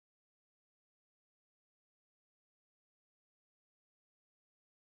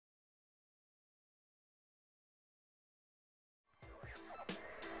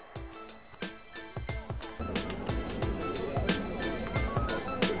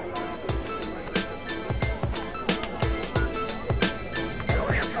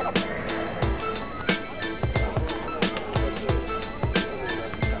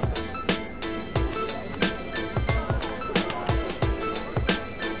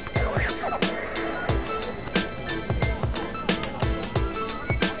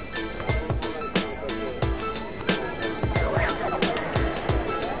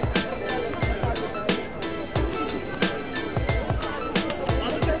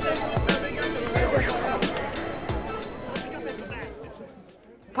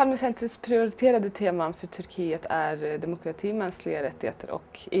Palmecentrets prioriterade teman för Turkiet är demokrati, mänskliga rättigheter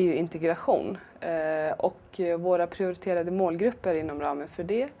och EU-integration. Och våra prioriterade målgrupper inom ramen för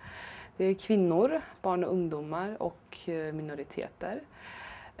det är kvinnor, barn och ungdomar och minoriteter.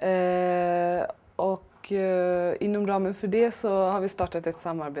 Inom ramen för det så har vi startat ett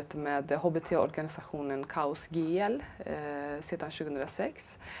samarbete med hbt-organisationen KAOS GL sedan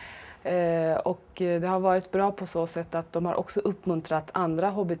 2006. Och det har varit bra på så sätt att de har också uppmuntrat andra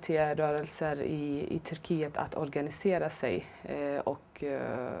hbt-rörelser i Turkiet att organisera sig och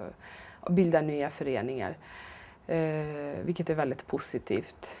bilda nya föreningar. Vilket är väldigt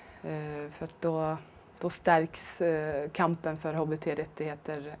positivt. För att då stärks kampen för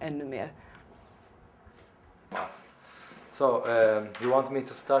hbt-rättigheter ännu mer. So, you want me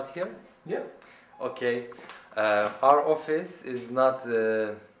to start here? Yeah. Okay. Our office is not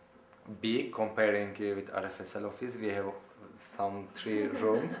big comparing with RFSL office. We have some 3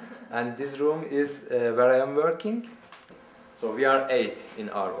 rooms, and this room is where I am working. So we are 8 in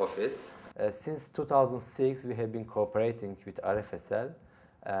our office. Since 2006, we have been cooperating with RFSL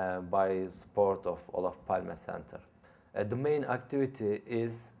by support of Olof Palme Center. The main activity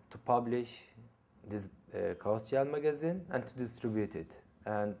is to publish this KAOS GL magazine and to distribute it.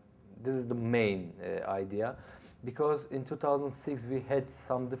 And this is the main idea, because in 2006 we had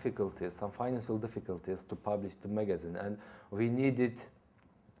some difficulties, some financial difficulties to publish the magazine, and we needed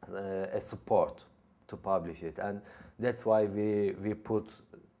a support to publish it, and that's why we put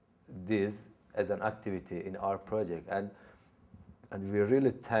this as an activity in our project, and we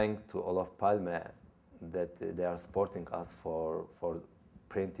really thank to Olof Palme that they are supporting us for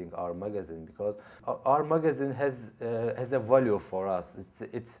printing our magazine, because our magazine has a value for us.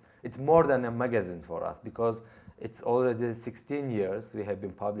 It's more than a magazine for us, because it's already 16 years we have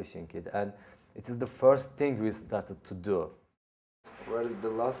been publishing it, and it is the first thing we started to do. Where is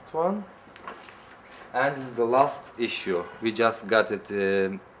the last one? And this is the last issue. We just got it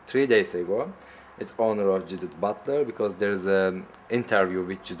 3 days ago. It's honor of Judith Butler, because there's an interview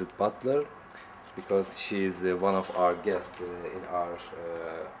with Judith Butler, because she is one of our guests in our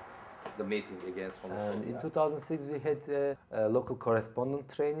the meeting against homophobia. And in 2006 we had a local correspondent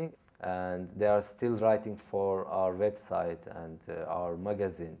training, and they are still writing for our website and our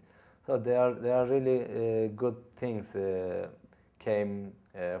magazine. So they are really good things came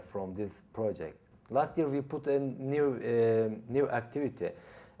from this project. Last year we put a new activity,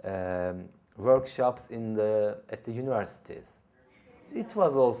 workshops at the universities. It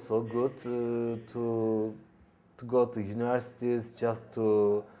was also good to go to universities just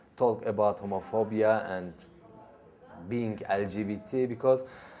to talk about homophobia and being LGBT, because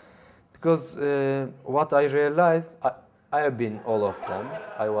what I realized, I have been all of them.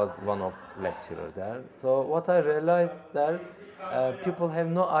 I was one of lecturers there. So what I realized there, people have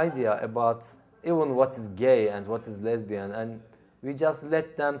no idea about even what is gay and what is lesbian, and we just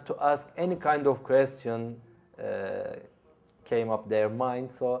let them to ask any kind of question came up their mind.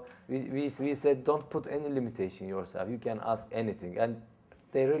 So we said, don't put any limitation yourself. You can ask anything, and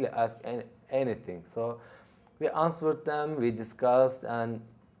they really ask anything. So we answered them, we discussed, and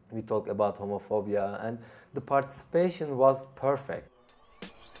we talked about homophobia, and the participation was perfect.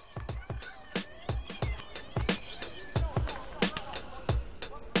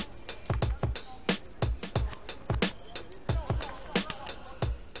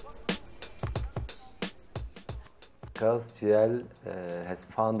 KAOS GL has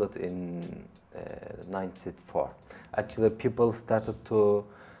founded in '94. Actually, people started to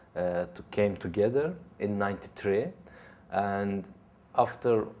came together in '93, and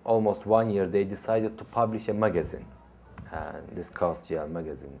after almost 1 year, they decided to publish a magazine, this KAOS GL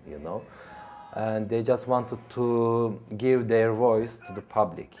magazine, you know, and they just wanted to give their voice to the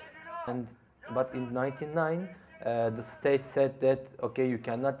public. But in '99, the state said that, okay, you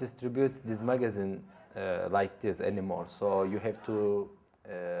cannot distribute this magazine like this anymore, so you have to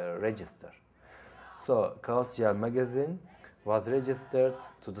register. So KAOS GL magazine was registered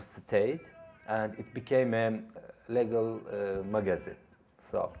to the state, and it became a legal magazine.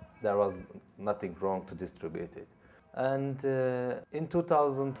 So there was nothing wrong to distribute it. And in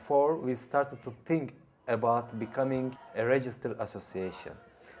 2004, we started to think about becoming a registered association.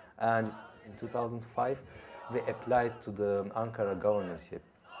 And in 2005, we applied to the Ankara governorship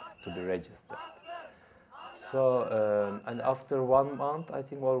to be registered. So, and after 1 month, I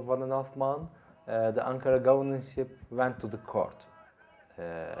think, or 1.5 months, the Ankara governorship went to the court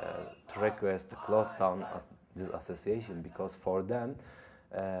to request to close down this association, because for them,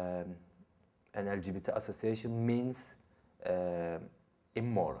 an LGBT association means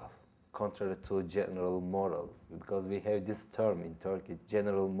immoral. contrary to general moral, because we have this term in Turkey,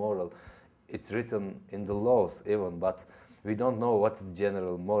 general moral. It's written in the laws even, but we don't know what is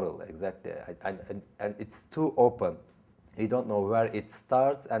general moral exactly, and it's too open. We don't know where it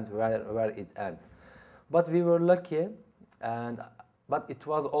starts and where it ends. But we were lucky, but it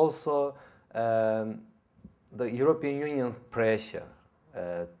was also the European Union's pressure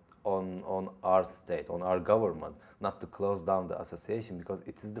on our state, on our government, not to close down the association, because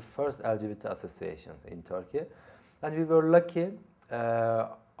it is the first LGBT association in Turkey. And we were lucky.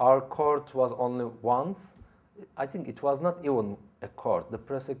 Our court was only once. I think it was not even a court. The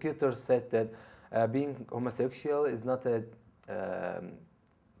prosecutor said that being homosexual is not a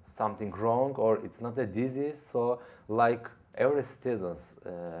something wrong, or it's not a disease. So, like every citizens,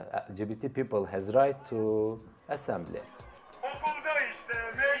 LGBT people has right to assembly.